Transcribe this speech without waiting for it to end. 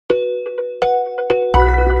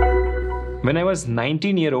When I was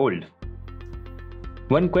 19-year old,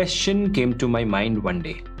 one question came to my mind one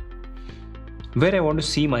day. Where I want to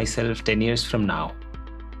see myself 10 years from now.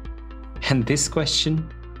 And this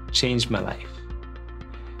question changed my life.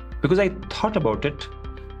 Because I thought about it,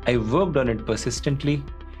 I worked on it persistently,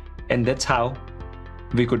 and that's how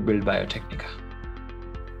we could build Biotechnica.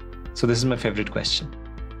 So this is my favorite question.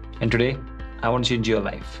 And today, I want to change your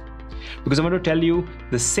life. Because I want to tell you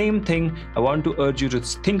the same thing, I want to urge you to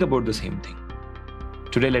think about the same thing.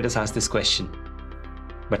 Today, let us ask this question,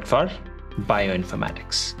 but for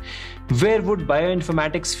bioinformatics. Where would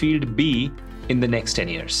bioinformatics field be in the next 10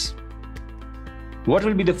 years? What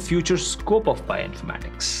will be the future scope of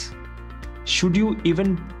bioinformatics? Should you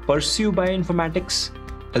even pursue bioinformatics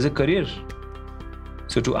as a career?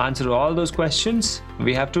 So to answer all those questions,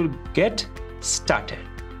 we have to get started.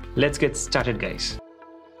 Let's get started, guys.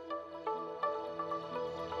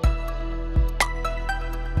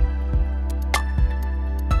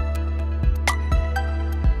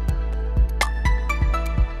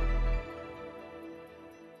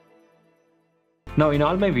 Now, in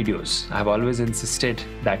all my videos, I've always insisted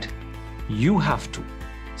that you have to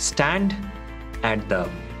stand at the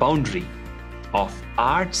boundary of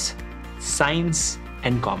arts, science,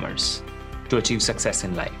 and commerce to achieve success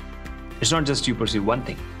in life. It's not just you pursue one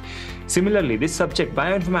thing. Similarly, this subject,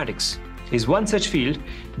 bioinformatics, is one such field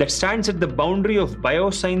that stands at the boundary of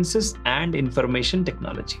biosciences and information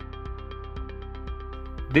technology.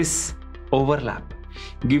 This overlap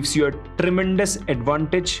gives you a tremendous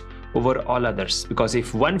advantage over all others, because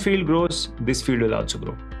if one field grows, this field will also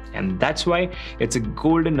grow. And that's why it's a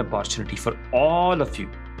golden opportunity for all of you.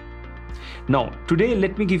 Now, today,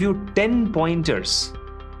 let me give you 10 pointers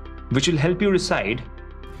which will help you decide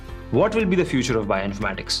what will be the future of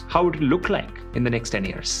bioinformatics, how it will look like in the next 10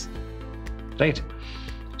 years, right?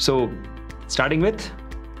 So, starting with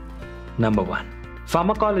number 1,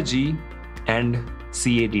 pharmacology and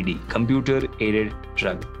CADD, computer-aided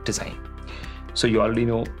drug design. So you already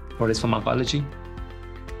know what is pharmacology.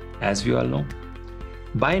 As we all know,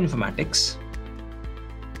 bioinformatics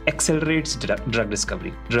accelerates drug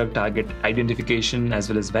discovery, drug target identification, as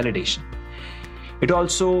well as validation. It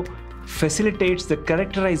also facilitates the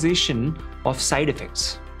characterization of side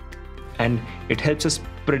effects, and it helps us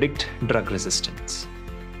predict drug resistance.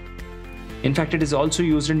 In fact, it is also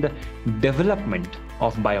used in the development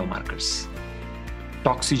of biomarkers,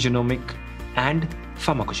 toxigenomic and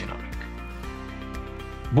pharmacogenomic.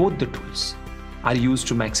 Both the tools are used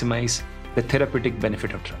to maximize the therapeutic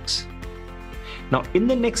benefit of drugs. Now, in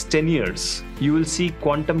the next 10 years, you will see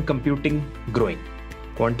quantum computing growing.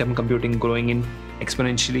 Quantum computing growing in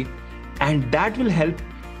exponentially, and that will help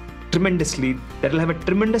tremendously. That will have a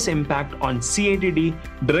tremendous impact on CADD,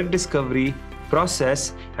 drug discovery,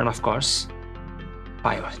 process, and of course,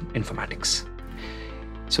 bioinformatics.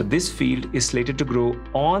 So this field is slated to grow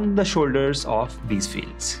on the shoulders of these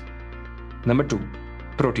fields. Number 2,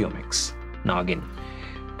 proteomics. Now again,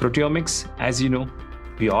 proteomics, as you know,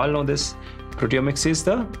 we all know this, proteomics is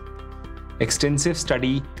the extensive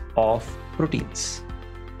study of proteins.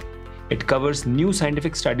 It covers new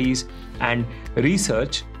scientific studies and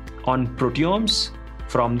research on proteomes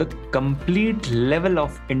from the complete level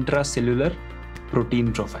of intracellular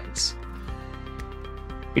protein profiles.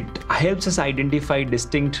 It helps us identify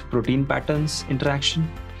distinct protein patterns interaction,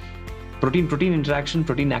 protein-protein interaction,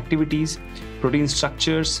 protein activities, protein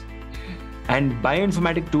structures, and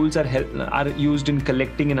bioinformatic tools are used in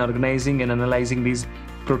collecting and organizing and analyzing these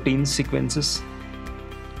protein sequences.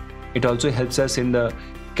 It also helps us in the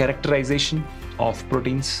characterization of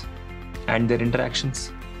proteins and their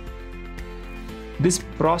interactions. This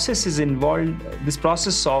process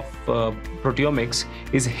of proteomics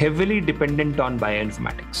is heavily dependent on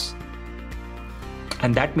bioinformatics.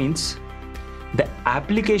 And that means the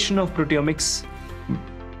application of proteomics,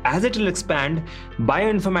 as it will expand,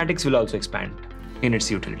 bioinformatics will also expand in its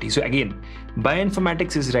utility. So again,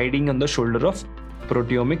 bioinformatics is riding on the shoulder of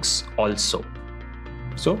proteomics also.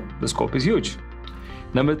 So the scope is huge.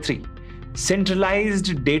 Number 3,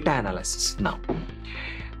 centralized data analysis. Now,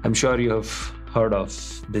 I'm sure you have heard of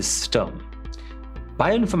this term.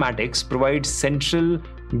 Bioinformatics provides central,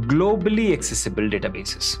 globally accessible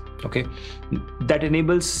databases, okay, that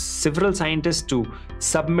enables several scientists to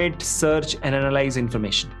submit, search, and analyze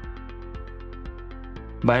information.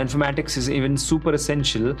 Bioinformatics is even super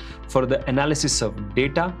essential for the analysis of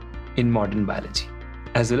data in modern biology,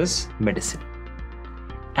 as well as medicine.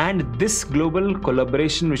 And this global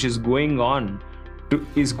collaboration which is going on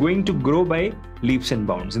is going to grow by leaps and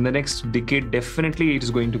bounds. In the next decade, definitely it is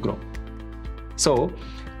going to grow. So,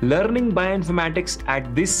 learning bioinformatics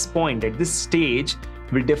at this point, at this stage,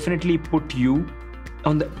 will definitely put you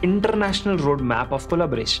on the international roadmap of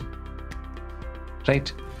collaboration,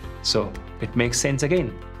 right? So it makes sense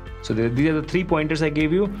again. So these are the 3 pointers I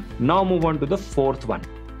gave you. Now move on to the 4th one: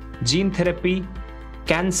 gene therapy,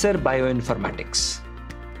 cancer bioinformatics.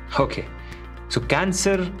 Okay, so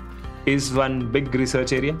cancer is one big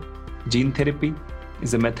research area. Gene therapy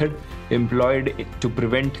is a method employed to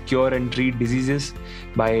prevent, cure, and treat diseases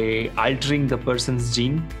by altering the person's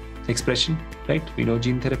gene expression, right? We know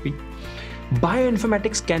gene therapy.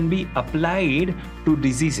 Bioinformatics can be applied to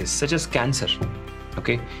diseases such as cancer,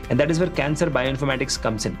 okay? And that is where cancer bioinformatics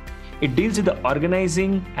comes in. It deals with the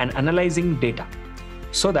organizing and analyzing data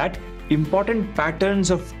so that important patterns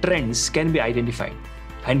of trends can be identified,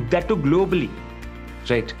 and that too globally,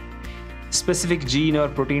 right? Specific gene or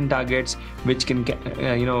protein targets which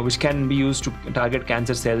can be used to target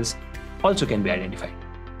cancer cells also can be identified.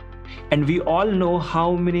 And we all know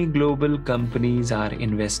how many global companies are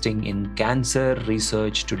investing in cancer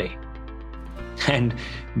research today. And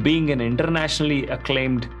being an internationally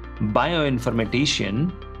acclaimed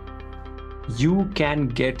bioinformatician, you can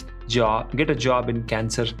get a job in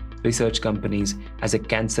cancer research companies as a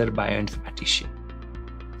cancer bioinformatician.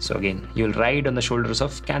 So again, you'll ride on the shoulders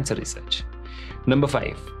of cancer research. Number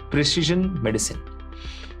 5, precision medicine.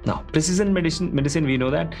 Now, precision medicine, we know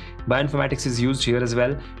that bioinformatics is used here as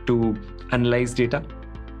well to analyze data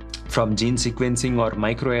from gene sequencing or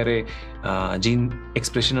microarray gene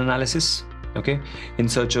expression analysis, okay, in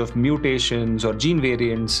search of mutations or gene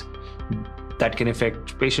variants that can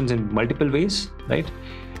affect patients in multiple ways, right?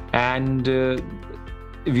 And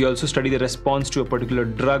we also study the response to a particular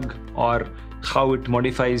drug or how it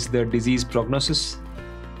modifies the disease prognosis.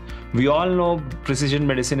 We all know precision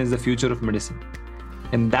medicine is the future of medicine.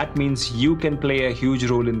 And that means you can play a huge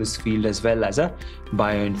role in this field as well as a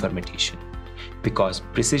bioinformatician, because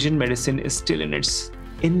precision medicine is still in its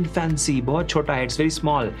infancy. Bahut chota hai, it's very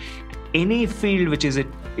small. Any field which is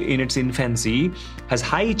in its infancy has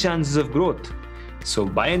high chances of growth. So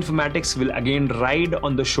bioinformatics will again ride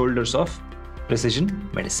on the shoulders of precision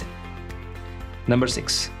medicine. Number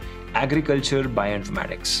 6, agriculture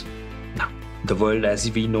bioinformatics. Now, the world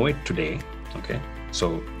as we know it today, okay,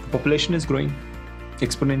 so the population is growing,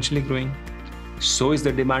 exponentially growing. So is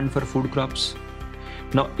the demand for food crops.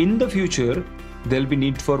 Now, in the future, there'll be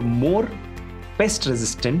need for more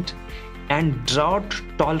pest-resistant and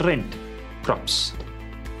drought-tolerant crops.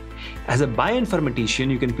 As a bioinformatician,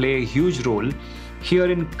 you can play a huge role here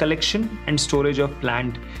in collection and storage of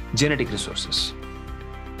plant genetic resources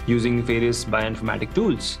using various bioinformatic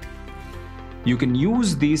tools. You can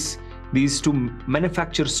use these to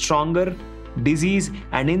manufacture stronger disease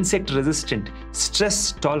and insect resistant,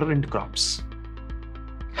 stress tolerant crops.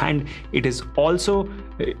 And it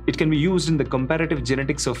can be used in the comparative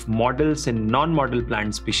genetics of models and non-model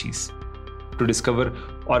plant species to discover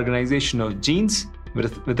organization of genes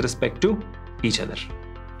with respect to each other.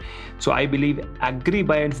 So I believe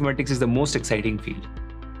agri-bioinformatics is the most exciting field,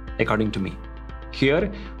 according to me.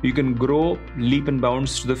 Here, you can grow leap and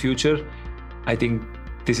bounds to the future. I think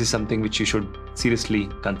this is something which you should seriously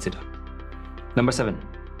consider. Number 7,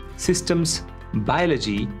 systems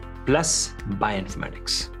biology plus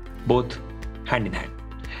bioinformatics, both hand in hand.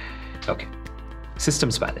 Okay,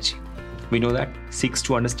 systems biology. We know that seeks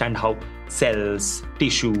to understand how cells,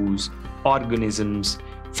 tissues, organisms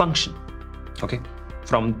function, okay,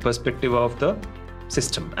 from perspective of the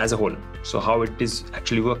system as a whole. So how it is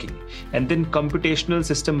actually working. And then computational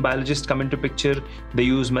system biologists come into picture. They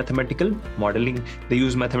use mathematical modeling, they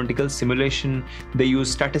use mathematical simulation, they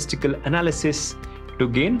use statistical analysis to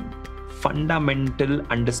gain fundamental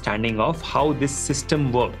understanding of how this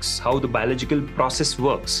system works, how the biological process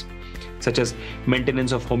works, such as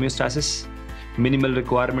maintenance of homeostasis, minimal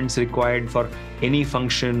requirements required for any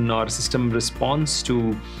function or system response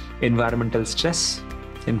to environmental stress,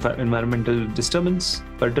 environmental disturbance,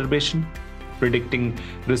 perturbation, predicting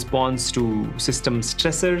response to system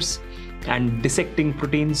stressors, and dissecting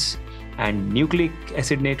proteins and nucleic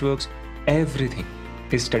acid networks. Everything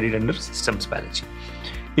is studied under systems biology.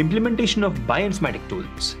 Implementation of bioinformatic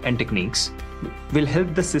tools and techniques will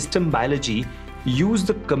help the system biology use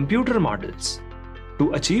the computer models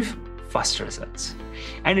to achieve faster results.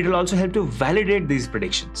 And it will also help to validate these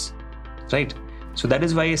predictions, right? So that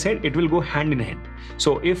is why I said it will go hand in hand.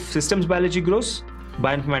 So if systems biology grows,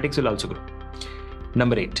 bioinformatics will also grow.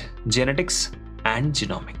 Number 8, genetics and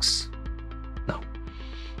genomics. Now,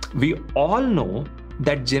 we all know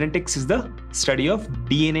that genetics is the study of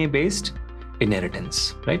DNA-based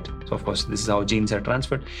inheritance, right? So of course, this is how genes are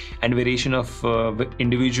transferred and variation of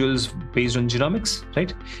individuals based on genomics,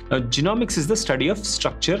 right? Now, genomics is the study of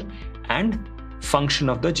structure and function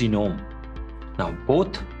of the genome. Now,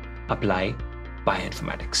 both apply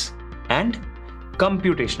bioinformatics and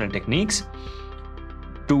computational techniques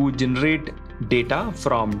to generate data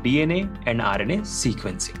from DNA and RNA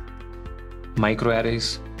sequencing,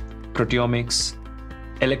 microarrays, proteomics,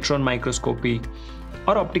 electron microscopy,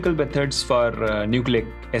 or optical methods for nucleic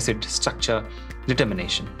acid structure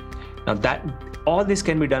determination. Now, all this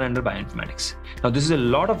can be done under bioinformatics. Now, this is a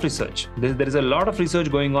lot of research. There is a lot of research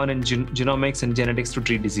going on in genomics and genetics to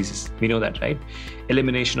treat diseases. We know that, right?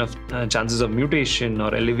 Elimination of chances of mutation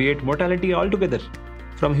or alleviate mortality altogether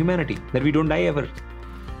from humanity, that we don't die ever.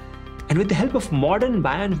 And with the help of modern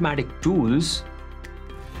bioinformatic tools,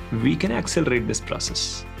 we can accelerate this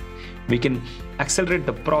process. We can accelerate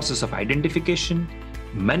the process of identification,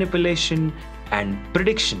 manipulation, and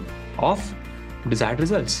prediction of desired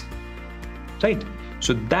results. Right?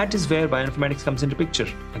 So that is where bioinformatics comes into picture.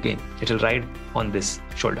 Again, it will ride on this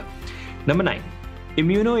shoulder. Number 9,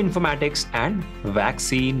 immunoinformatics and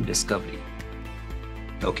vaccine discovery.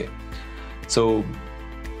 Okay, so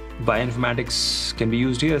bioinformatics can be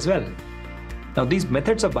used here as well. Now, these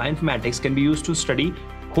methods of bioinformatics can be used to study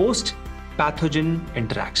host pathogen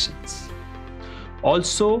interactions.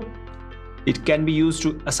 Also, it can be used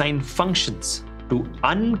to assign functions to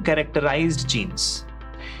uncharacterized genes,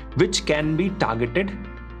 which can be targeted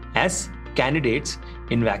as candidates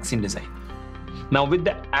in vaccine design. Now, with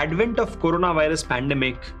the advent of coronavirus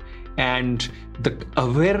pandemic and the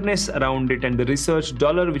awareness around it and the research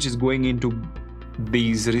dollar which is going into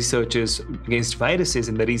these researches against viruses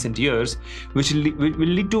in the recent years, which will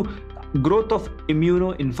lead to growth of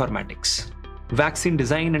immunoinformatics, vaccine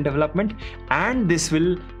design and development, and this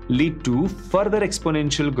will lead to further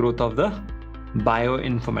exponential growth of the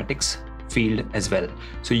bioinformatics field as well.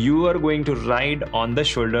 So you are going to ride on the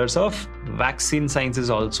shoulders of vaccine sciences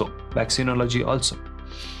also, vaccinology also.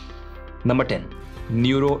 Number 10,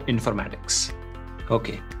 neuroinformatics.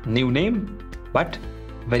 Okay, new name, but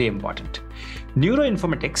very important.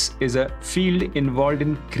 Neuroinformatics is a field involved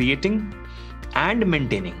in creating and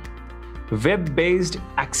maintaining web-based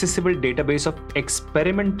accessible database of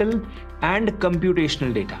experimental and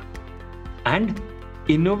computational data and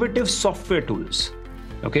innovative software tools,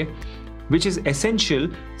 okay, which is essential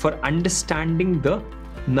for understanding the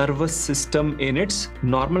nervous system in its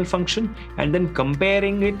normal function and then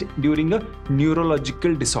comparing it during a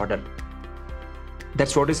neurological disorder.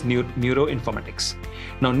 That's what is neuroinformatics.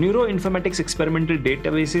 Now, neuroinformatics experimental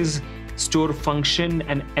databases store function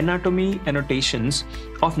and anatomy annotations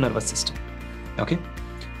of nervous system, okay,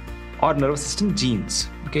 or nervous system genes,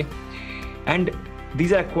 okay, and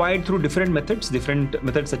these are acquired through different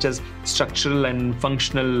methods such as structural and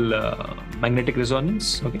functional magnetic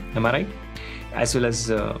resonance, okay, MRI, as well as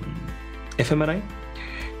fMRI.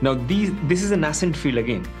 Now, this is a nascent field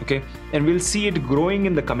again, okay, and we'll see it growing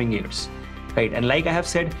in the coming years, right? And like I have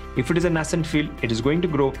said, if it is a nascent field, it is going to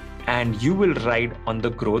grow, and you will ride on the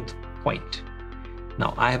growth point.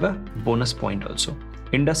 Now, I have a bonus point also.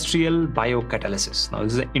 Industrial biocatalysis. Now,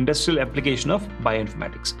 this is an industrial application of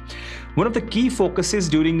bioinformatics. One of the key focuses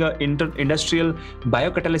during industrial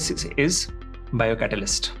biocatalysis is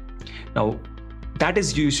biocatalyst. Now, that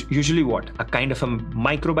is usually what? A kind of a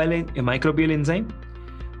microbial enzyme.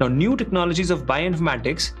 Now, new technologies of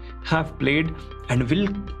bioinformatics have played and will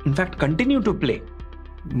in fact continue to play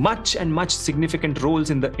much significant roles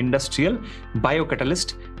in the industrial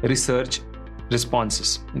biocatalyst research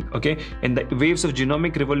responses, okay? In the waves of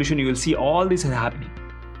genomic revolution, you will see all this is happening.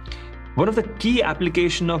 One of the key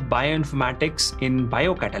application of bioinformatics in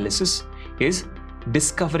biocatalysis is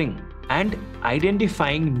discovering and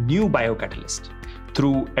identifying new biocatalysts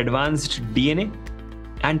through advanced DNA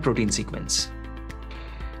and protein sequence.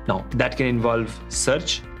 Now, that can involve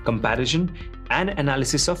search, comparison, and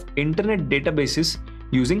analysis of internet databases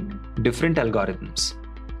using different algorithms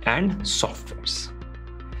and softwares.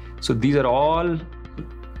 So these are all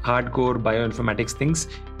hardcore bioinformatics things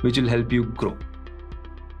which will help you grow.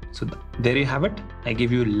 So there you have it. I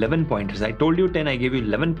gave you 11 pointers. I told you 10, I gave you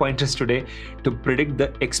 11 pointers today to predict the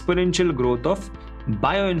exponential growth of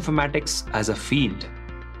bioinformatics as a field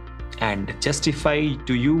and justify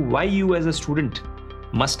to you why you as a student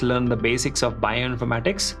must learn the basics of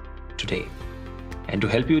bioinformatics today. And to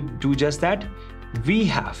help you do just that, we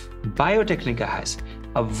have, Biotechnica has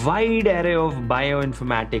a wide array of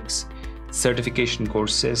bioinformatics certification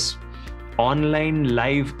courses, online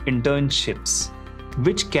live internships,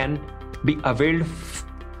 which can be availed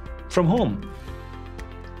from home.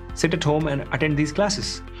 Sit at home and attend these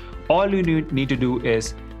classes. All you need to do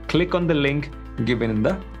is click on the link given in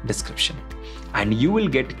the description, and you will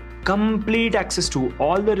get complete access to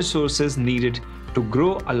all the resources needed to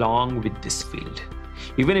grow along with this field.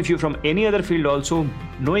 Even if you're from any other field also,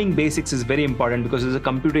 knowing basics is very important because it's a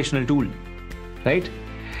computational tool, right?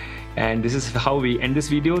 And this is how we end this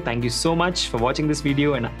video. Thank you so much for watching this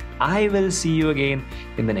video, and I will see you again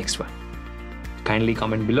in the next one. Kindly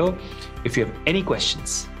comment below if you have any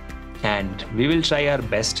questions, and we will try our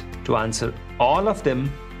best to answer all of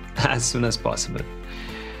them as soon as possible.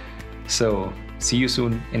 So see you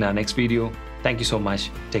soon in our next video. Thank you so much.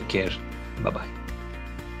 Take care. Bye-bye.